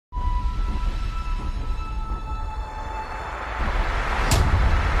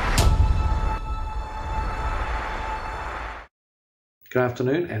Good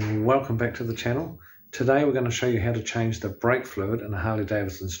afternoon and welcome back to the channel. Today we're going to show you how to change the brake fluid in a Harley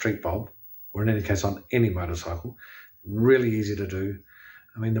Davidson Street Bob, or in any case on any motorcycle. Really easy to do.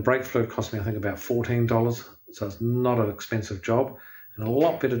 I mean, the brake fluid cost me I think about $14, so it's not an expensive job and a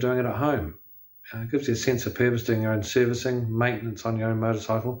lot better doing it at home. It gives you a sense of purpose doing your own servicing, maintenance on your own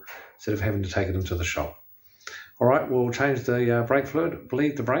motorcycle instead of having to take it into the shop. Alright, we'll change the brake fluid,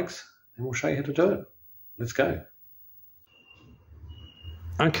 bleed the brakes, and we'll show you how to do it. Let's go.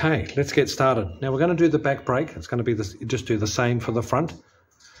 Okay, let's get started. Now we're going to do the back brake. It's going to be this, just do the same for the front.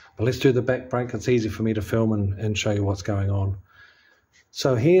 But let's do the back brake. It's easy for me to film and show you what's going on.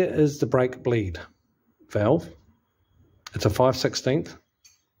 So here is the brake bleed valve. It's a 5/16.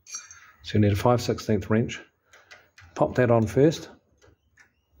 So you need a 5/16 wrench. Pop that on first.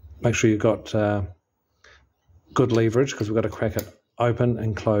 Make sure you've got good leverage because we've got to crack it open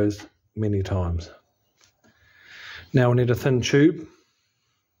and close many times. Now we need a thin tube.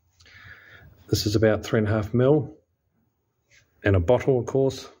 This is about 3.5 mil, and a bottle, of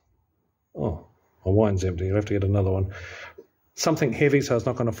course. Oh, my wine's empty. You'll have to get another one. Something heavy so it's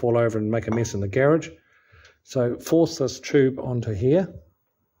not going to fall over and make a mess in the garage. So force this tube onto here,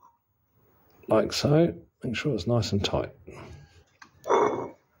 like so. Make sure it's nice and tight.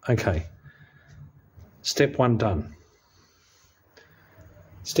 Okay. Step 1 done.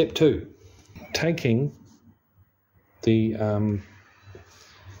 Step 2, taking the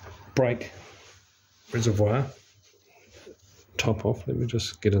brake reservoir top off. Let me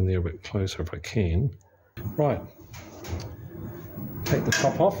just get in there a bit closer if I can. Right, take the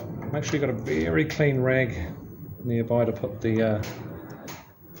top off. Make sure you've got a very clean rag nearby to put the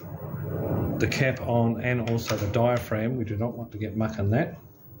cap on and also the diaphragm. We do not want to get muck in that.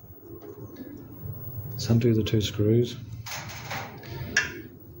 So undo the 2 screws.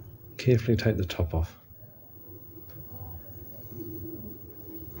 Carefully take the top off.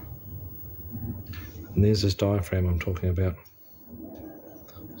 And there's this diaphragm I'm talking about.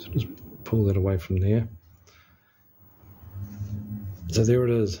 So just pull that away from there. So there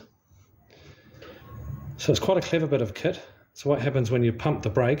it is. So it's quite a clever bit of kit. So what happens when you pump the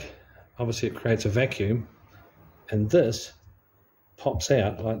brake, obviously it creates a vacuum, and this pops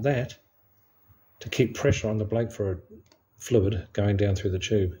out like that to keep pressure on the brake fluid going down through the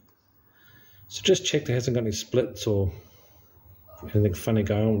tube. So just check there hasn't got any splits or anything funny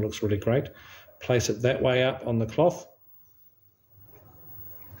going on. It looks really great. Place it that way up on the cloth.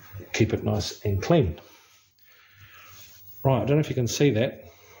 Keep it nice and clean. Right, I don't know if you can see that.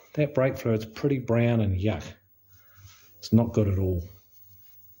 That brake fluid's pretty brown and yuck. It's not good at all.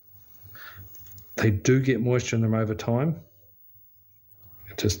 They do get moisture in them over time.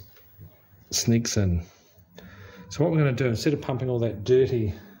 It just sneaks in. So what we're going to do, instead of pumping all that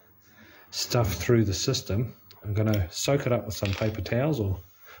dirty stuff through the system, I'm going to soak it up with some paper towels or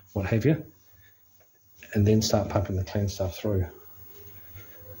what have you, and then start pumping the clean stuff through.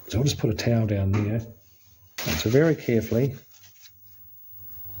 So I'll just put a towel down there. So very carefully,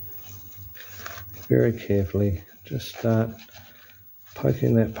 just start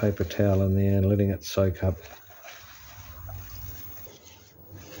poking that paper towel in there and letting it soak up.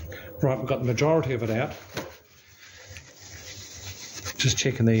 Right, we've got the majority of it out. Just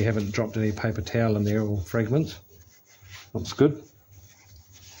checking there you haven't dropped any paper towel in there or fragments. Looks good.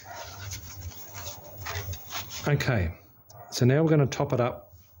 Okay, so now we're going to top it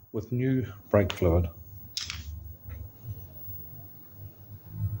up with new brake fluid.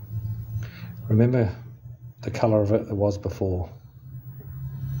 Remember the colour of it that was before.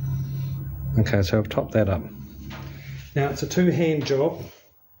 Okay, so I've topped that up. Now it's a 2-hand job.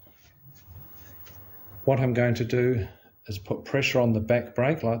 What I'm going to do is put pressure on the back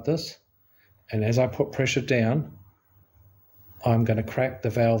brake like this, and as I put pressure down, I'm going to crack the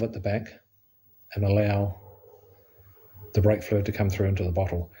valve at the back and allow the brake fluid to come through into the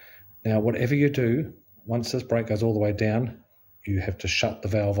bottle. Now whatever you do, once this brake goes all the way down, you have to shut the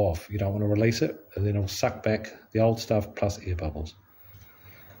valve off. You don't want to release it, and then it'll suck back the old stuff plus air bubbles.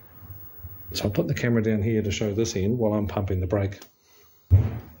 So I'll put the camera down here to show this end while I'm pumping the brake.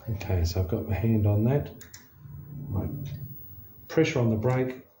 Okay, so I've got my hand on that. Right. Pressure on the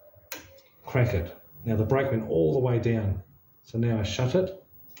brake, crack it. Now the brake went all the way down, so now I shut it,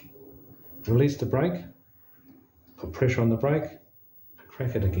 release the brake, put pressure on the brake,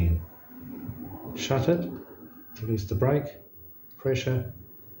 crack it again. Shut it, release the brake, pressure,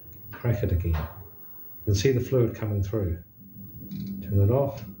 crack it again. You can see the fluid coming through. Turn it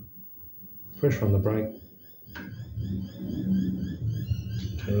off, pressure on the brake,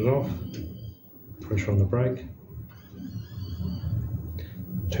 turn it off, pressure on the brake,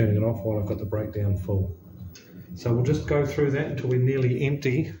 turning it off while I've got the brake down full. So we'll just go through that until we nearly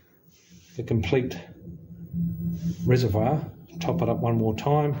empty the complete reservoir, top it up one more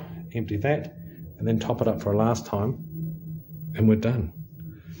time, empty that, and then top it up for a last time, and we're done.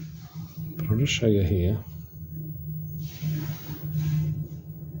 But I'll just show you here.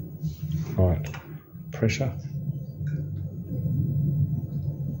 Right, pressure.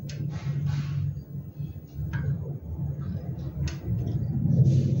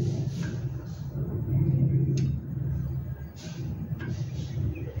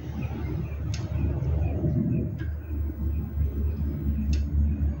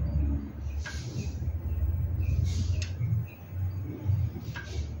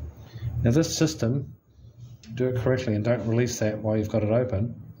 Now this system, do it correctly and don't release that while you've got it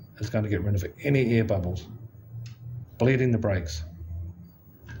open, is going to get rid of any air bubbles, bleeding the brakes.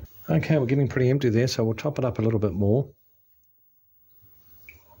 Okay, we're getting pretty empty there, so we'll top it up a little bit more.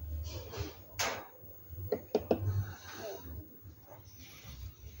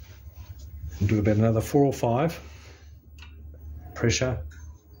 We'll do about another 4 or 5. Pressure,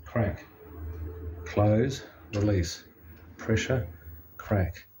 crack, close, release. Pressure,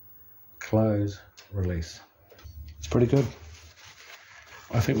 crack, close, release. It's pretty good.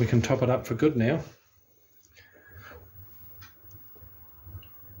 I think we can top it up for good now.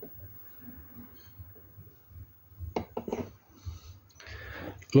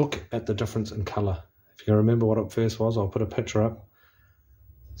 Look at the difference in colour. If you can remember what it first was, I'll put a picture up.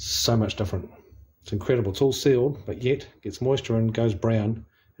 So much different. It's incredible. It's all sealed, but yet gets moisture in, goes brown.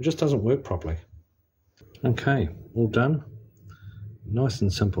 It just doesn't work properly. Okay, all done. Nice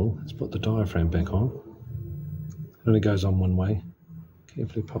and simple. Let's put the diaphragm back on. It only goes on one way.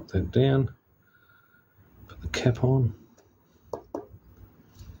 Carefully pop that down. Put the cap on.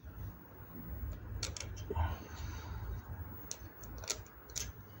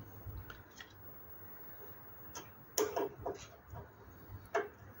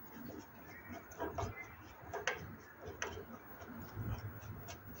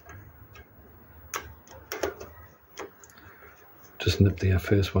 Just nip the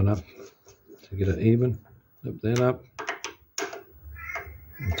first one up to get it even. Nip that up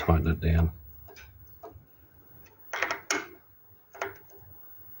and tighten it down.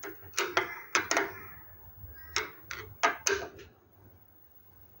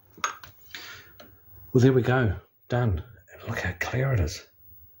 Well, there we go, done. And look how clear it is.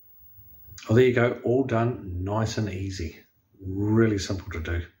 Oh, there you go, all done, nice and easy. Really simple to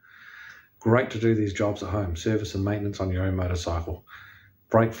do. Great to do these jobs at home, service and maintenance on your own motorcycle.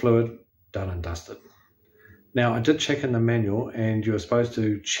 Brake fluid, done and dusted. Now, I did check in the manual and you're supposed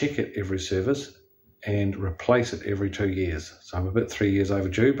to check it every service and replace it every 2 years. So I'm a bit 3 years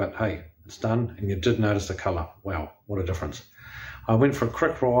overdue, but hey, it's done and you did notice the colour. Wow, what a difference. I went for a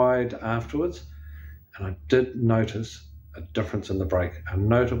quick ride afterwards and I did notice a difference in the brake, a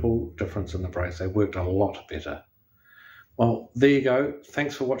notable difference in the brakes. They worked a lot better. Well, there you go.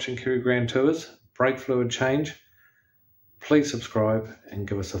 Thanks for watching Kiwi Grand Tours. Brake fluid change. Please subscribe and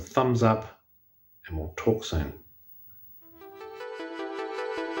give us a thumbs up, and we'll talk soon.